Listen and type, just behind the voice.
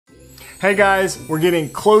Hey guys, we're getting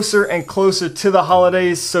closer and closer to the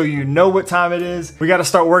holidays, so you know what time it is. We gotta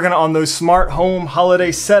start working on those smart home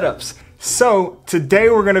holiday setups. So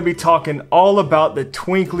today we're gonna be talking all about the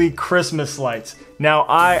Twinkly Christmas lights. Now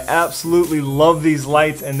I absolutely love these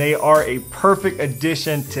lights and they are a perfect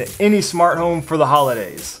addition to any smart home for the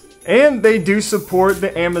holidays. And they do support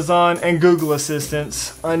the Amazon and Google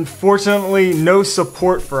Assistants. Unfortunately, no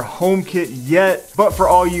support for HomeKit yet, but for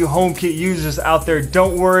all you HomeKit users out there,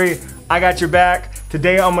 don't worry, I got your back.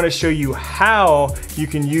 Today I'm gonna show you how you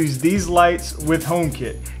can use these lights with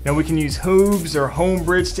HomeKit. Now we can use Hoobs or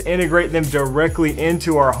HomeBridge to integrate them directly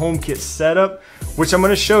into our HomeKit setup, which I'm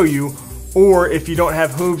gonna show you. Or if you don't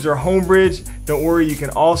have Hoobs or HomeBridge, don't worry, you can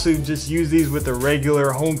also just use these with a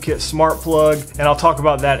regular HomeKit smart plug, and I'll talk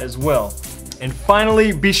about that as well. And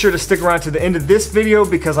finally, be sure to stick around to the end of this video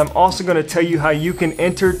because I'm also gonna tell you how you can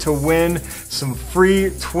enter to win some free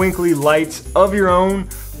Twinkly lights of your own,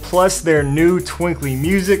 plus their new Twinkly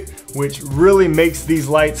music, which really makes these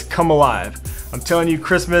lights come alive. I'm telling you,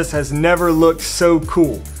 Christmas has never looked so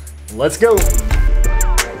cool. Let's go.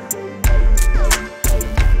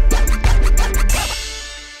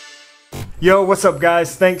 Yo, what's up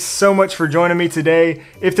guys? Thanks so much for joining me today.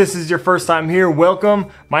 If this is your first time here, welcome.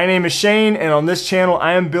 My name is Shane and on this channel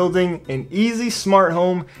I am building an easy smart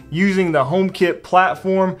home using the HomeKit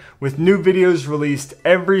platform with new videos released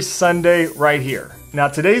every Sunday right here. Now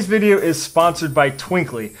today's video is sponsored by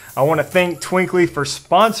Twinkly. I want to thank Twinkly for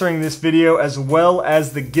sponsoring this video as well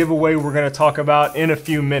as the giveaway we're going to talk about in a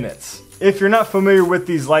few minutes. If you're not familiar with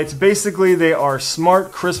these lights, basically they are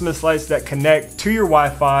smart Christmas lights that connect to your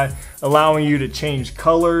Wi-Fi, allowing you to change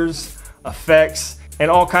colors, effects,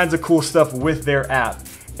 and all kinds of cool stuff with their app.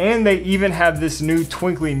 And they even have this new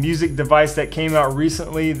Twinkly music device that came out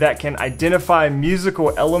recently that can identify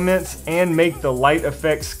musical elements and make the light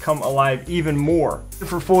effects come alive even more.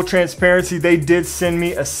 For full transparency, they did send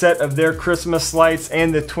me a set of their Christmas lights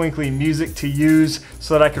and the Twinkly music to use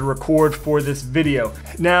so that I could record for this video.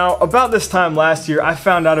 Now, about this time last year, I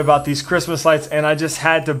found out about these Christmas lights and I just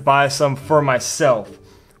had to buy some for myself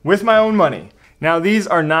with my own money. Now, these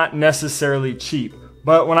are not necessarily cheap.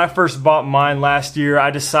 But when I first bought mine last year, I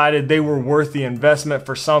decided they were worth the investment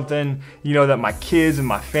for something, you know, that my kids and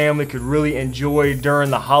my family could really enjoy during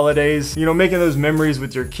the holidays. You know, making those memories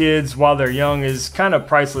with your kids while they're young is kind of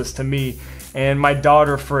priceless to me. And my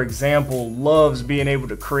daughter, for example, loves being able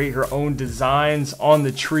to create her own designs on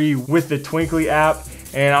the tree with the Twinkly app.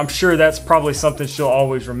 And I'm sure that's probably something she'll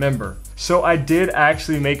always remember. So I did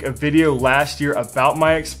actually make a video last year about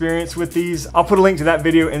my experience with these. I'll put a link to that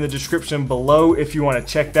video in the description below if you want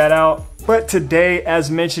to check that out. But today,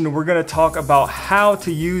 as mentioned, we're going to talk about how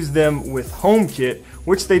to use them with HomeKit,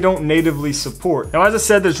 which they don't natively support. Now, as I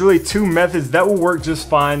said, there's really two methods that will work just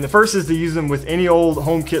fine. The first is to use them with any old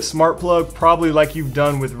HomeKit smart plug, probably like you've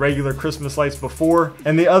done with regular Christmas lights before.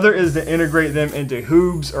 And the other is to integrate them into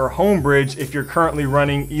Hoobs or HomeBridge if you're currently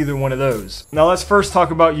running either one of those. Now, let's first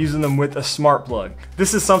talk about using them with a smart plug.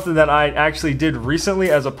 This is something that I actually did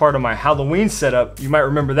recently as a part of my Halloween setup. You might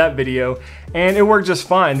remember that video. And it worked just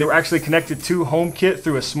fine. They were actually connected to HomeKit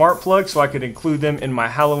through a smart plug, so I could include them in my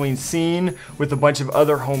Halloween scene with a bunch of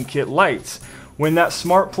other HomeKit lights. When that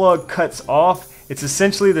smart plug cuts off, it's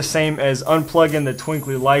essentially the same as unplugging the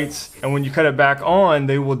Twinkly lights, and when you cut it back on,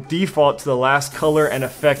 they will default to the last color and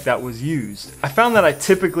effect that was used. I found that I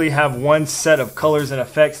typically have one set of colors and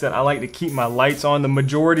effects that I like to keep my lights on the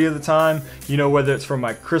majority of the time, you know, whether it's for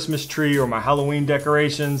my Christmas tree or my Halloween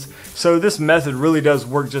decorations. So this method really does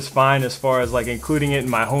work just fine as far as like including it in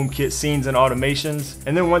my HomeKit scenes and automations.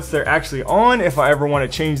 And then once they're actually on, if I ever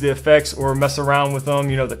want to change the effects or mess around with them,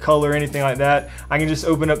 you know, the color, anything like that, I can just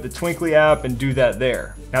open up the Twinkly app and do that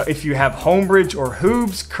there. Now, if you have HomeBridge or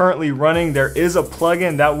Hoobs currently running, there is a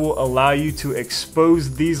plugin that will allow you to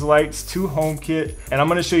expose these lights to HomeKit, and I'm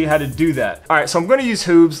going to show you how to do that. All right, so I'm going to use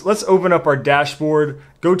Hoobs. Let's open up our dashboard,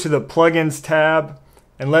 go to the Plugins tab,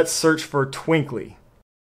 and let's search for Twinkly.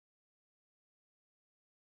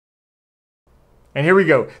 And here we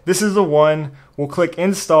go. This is the one. We'll click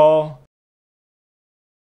Install.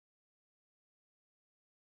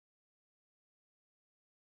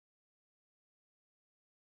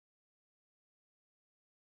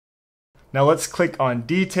 Now let's click on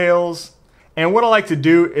Details, and what I like to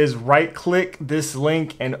do is right click this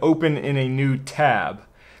link and open in a new tab.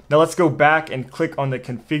 Now let's go back and click on the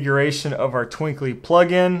configuration of our Twinkly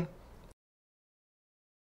plugin.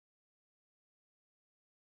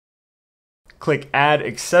 Click Add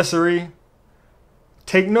Accessory.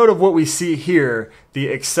 Take note of what we see here, the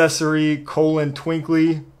accessory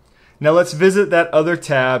 :Twinkly. Now let's visit that other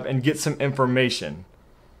tab and get some information.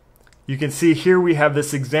 you can see here we have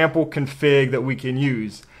this example config that we can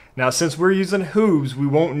use. Now, since we're using Hoobs, we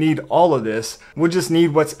won't need all of this. We'll just need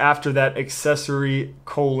what's after that accessory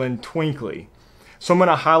 :Twinkly. So I'm going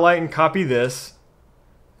to highlight and copy this,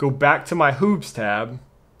 go back to my Hoobs tab.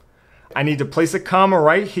 I need to place a comma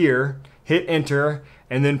right here, hit enter,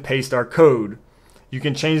 and then paste our code. You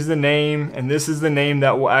can change the name, and this is the name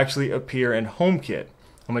that will actually appear in HomeKit.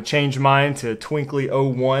 I'm going to change mine to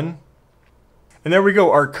Twinkly01. And there we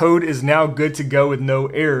go, our code is now good to go with no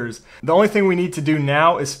errors. The only thing we need to do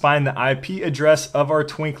now is find the IP address of our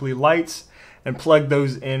Twinkly lights and plug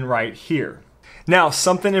those in right here. Now,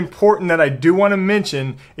 something important that I do want to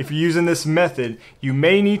mention, if you're using this method, you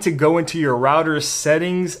may need to go into your router's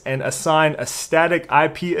settings and assign a static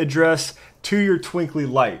IP address to your Twinkly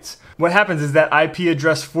lights. What happens is that IP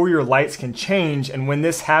address for your lights can change, and when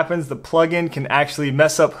this happens, the plugin can actually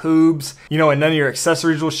mess up Hoobs, and none of your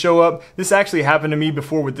accessories will show up. This actually happened to me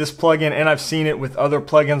before with this plugin, and I've seen it with other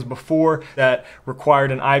plugins before that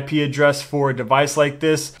required an IP address for a device like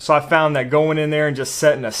this. So I found that going in there and just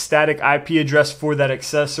setting a static IP address for that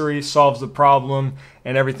accessory solves the problem,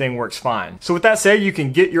 and everything works fine. So with that said, you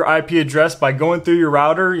can get your IP address by going through your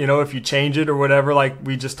router, if you change it or whatever like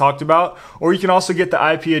we just talked about, or you can also get the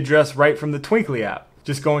IP address right from the Twinkly app.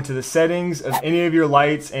 Just go into the settings of any of your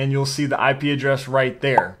lights and you'll see the IP address right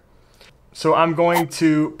there. So I'm going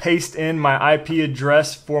to paste in my IP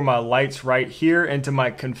address for my lights right here into my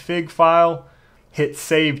config file, hit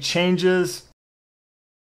save changes,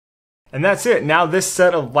 and that's it. Now this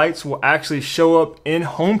set of lights will actually show up in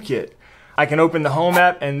HomeKit. I can open the Home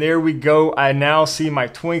app and there we go. I now see my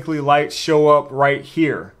Twinkly lights show up right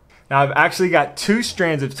here. Now I've actually got 2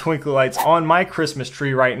 strands of Twinkly lights on my Christmas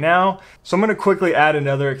tree right now. So I'm going to quickly add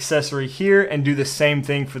another accessory here and do the same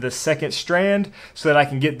thing for the second strand so that I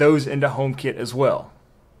can get those into HomeKit as well.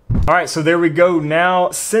 Alright, so there we go.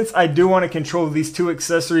 Now, since I do want to control these 2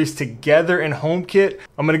 accessories together in HomeKit,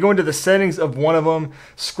 I'm going to go into the settings of one of them,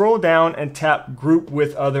 scroll down and tap Group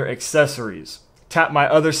with Other Accessories. Tap my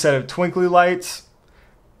other set of Twinkly lights,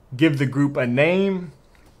 give the group a name,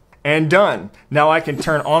 and done. Now I can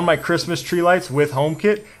turn on my Christmas tree lights with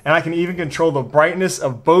HomeKit, and I can even control the brightness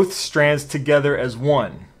of both strands together as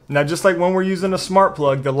one. Now, just like when we're using a smart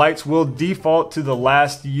plug, the lights will default to the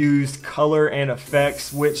last used color and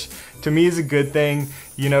effects, which to me is a good thing.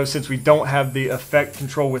 Since we don't have the effect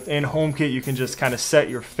control within HomeKit, you can just kind of set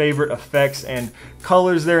your favorite effects and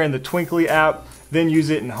colors there in the Twinkly app. Then use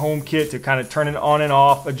it in HomeKit to kind of turn it on and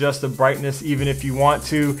off, adjust the brightness even if you want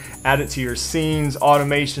to, add it to your scenes,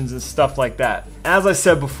 automations, and stuff like that. As I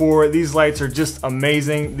said before, these lights are just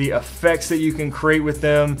amazing. The effects that you can create with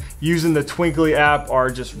them using the Twinkly app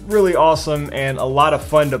are just really awesome and a lot of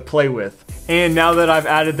fun to play with. And now that I've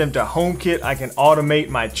added them to HomeKit, I can automate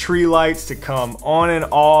my tree lights to come on and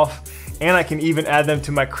off, and I can even add them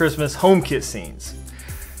to my Christmas HomeKit scenes.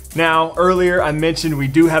 Now, earlier I mentioned we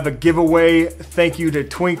do have a giveaway. Thank you to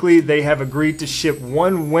Twinkly. They have agreed to ship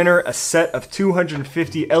one winner a set of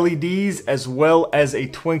 250 LEDs as well as a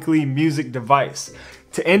Twinkly music device.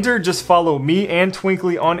 To enter, just follow me and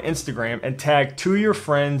Twinkly on Instagram and tag 2 of your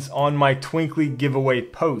friends on my Twinkly giveaway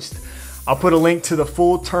post. I'll put a link to the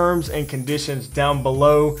full terms and conditions down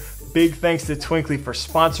below. Big thanks to Twinkly for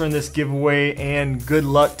sponsoring this giveaway, and good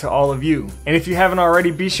luck to all of you. And if you haven't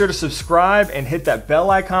already, be sure to subscribe and hit that bell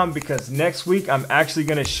icon, because next week I'm actually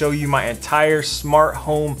going to show you my entire smart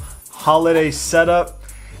home holiday setup.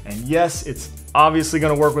 And yes, it's obviously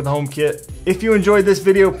going to work with HomeKit. If you enjoyed this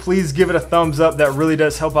video, please give it a thumbs up. That really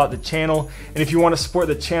does help out the channel. And if you want to support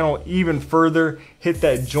the channel even further, hit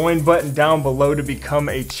that join button down below to become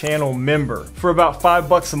a channel member. For about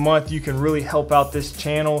 $5 a month, you can really help out this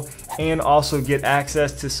channel and also get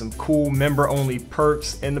access to some cool member-only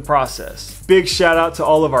perks in the process. Big shout out to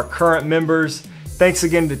all of our current members. Thanks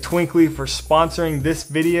again to Twinkly for sponsoring this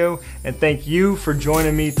video, and thank you for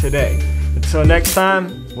joining me today. Until next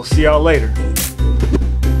time, we'll see y'all later.